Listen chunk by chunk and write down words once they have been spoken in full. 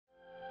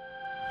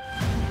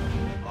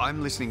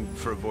I'm listening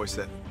for a voice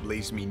that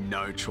leaves me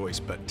no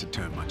choice but to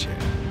turn my chair.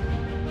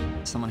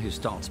 Someone who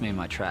stops me in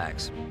my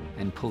tracks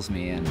and pulls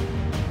me in.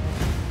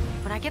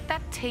 When I get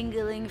that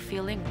tingling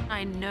feeling,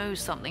 I know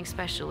something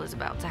special is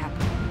about to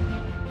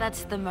happen.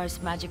 That's the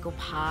most magical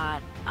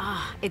part.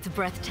 It's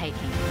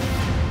breathtaking.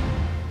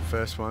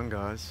 First one,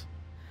 guys.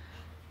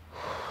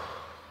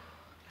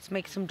 Let's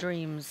make some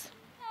dreams.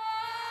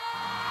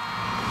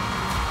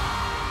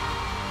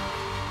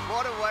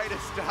 What a way to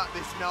start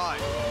this night.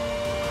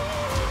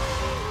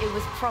 It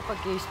was proper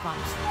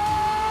goosebumps.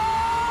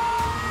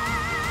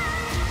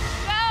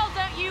 Girl,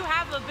 don't you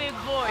have a big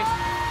voice?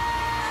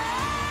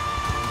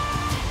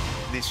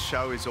 This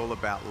show is all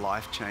about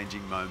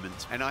life-changing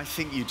moments, and I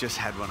think you just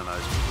had one of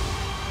those.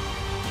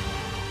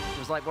 It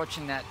was like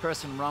watching that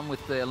person run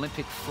with the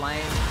Olympic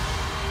flame,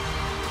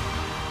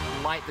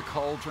 light the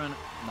cauldron,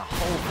 and the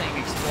whole thing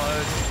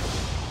explodes.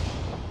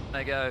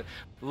 They go,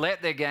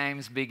 let the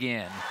games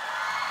begin.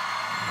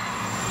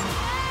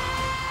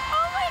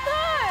 Oh my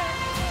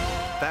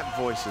God! That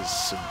voice is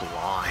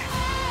sublime.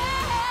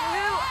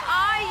 Who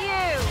are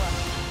you?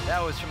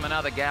 That was from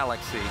another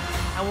galaxy.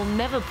 I will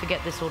never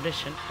forget this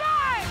audition.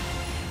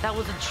 That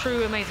was a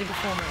true amazing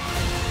performance.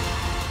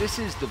 This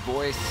is The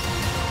Voice,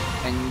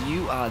 and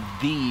you are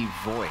the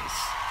voice.